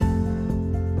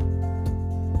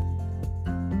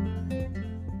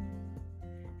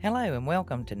Hello and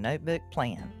welcome to Notebook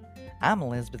Plan. I'm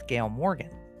Elizabeth Gale Morgan,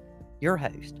 your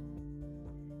host.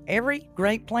 Every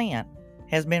great plan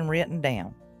has been written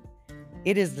down.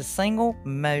 It is the single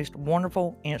most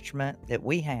wonderful instrument that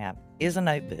we have is a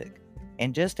notebook.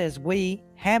 And just as we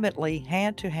habitually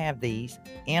had to have these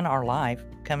in our life,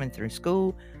 coming through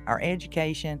school, our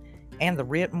education, and the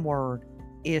written word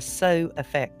is so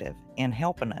effective in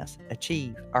helping us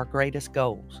achieve our greatest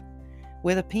goals.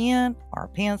 With a pen or a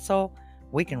pencil,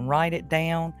 we can write it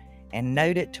down and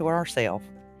note it to ourselves.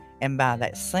 And by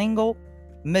that single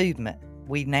movement,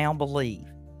 we now believe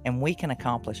and we can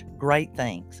accomplish great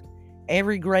things.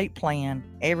 Every great plan,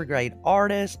 every great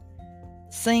artist,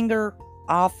 singer,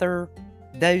 author,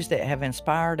 those that have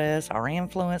inspired us, our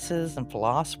influences and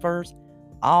philosophers,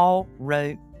 all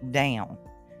wrote down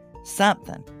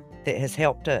something that has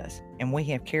helped us, and we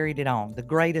have carried it on. The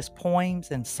greatest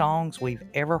poems and songs we've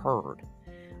ever heard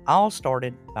all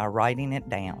started by writing it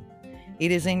down.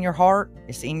 It is in your heart,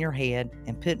 it's in your head,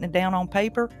 and putting it down on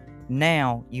paper,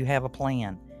 now you have a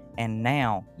plan, and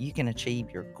now you can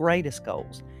achieve your greatest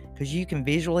goals because you can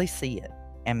visually see it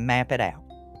and map it out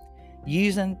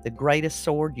using the greatest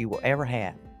sword you will ever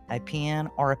have, a pen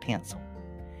or a pencil.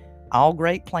 All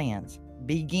great plans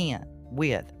begin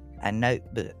with a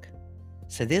notebook.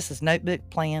 So this is Notebook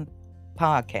Plan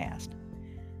Podcast.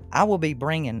 I will be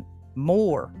bringing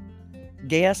more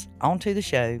guests onto the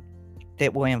show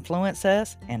that will influence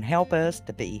us and help us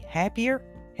to be happier,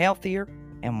 healthier,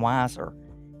 and wiser,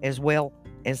 as well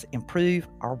as improve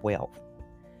our wealth.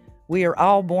 We are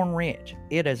all born rich.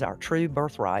 It is our true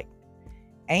birthright.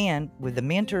 And with the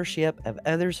mentorship of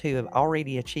others who have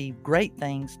already achieved great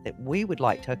things that we would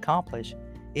like to accomplish,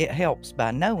 it helps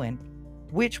by knowing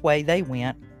which way they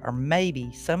went or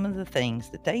maybe some of the things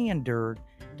that they endured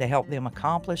to help them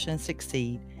accomplish and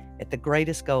succeed at the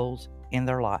greatest goals in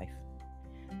their life.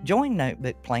 Join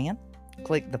Notebook Plan,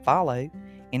 click the follow,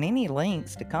 and any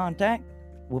links to contact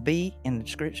will be in the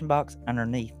description box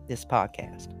underneath this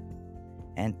podcast.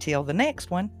 Until the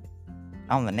next one,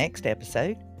 on the next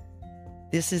episode,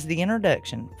 this is the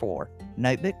introduction for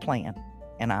Notebook Plan,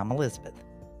 and I'm Elizabeth.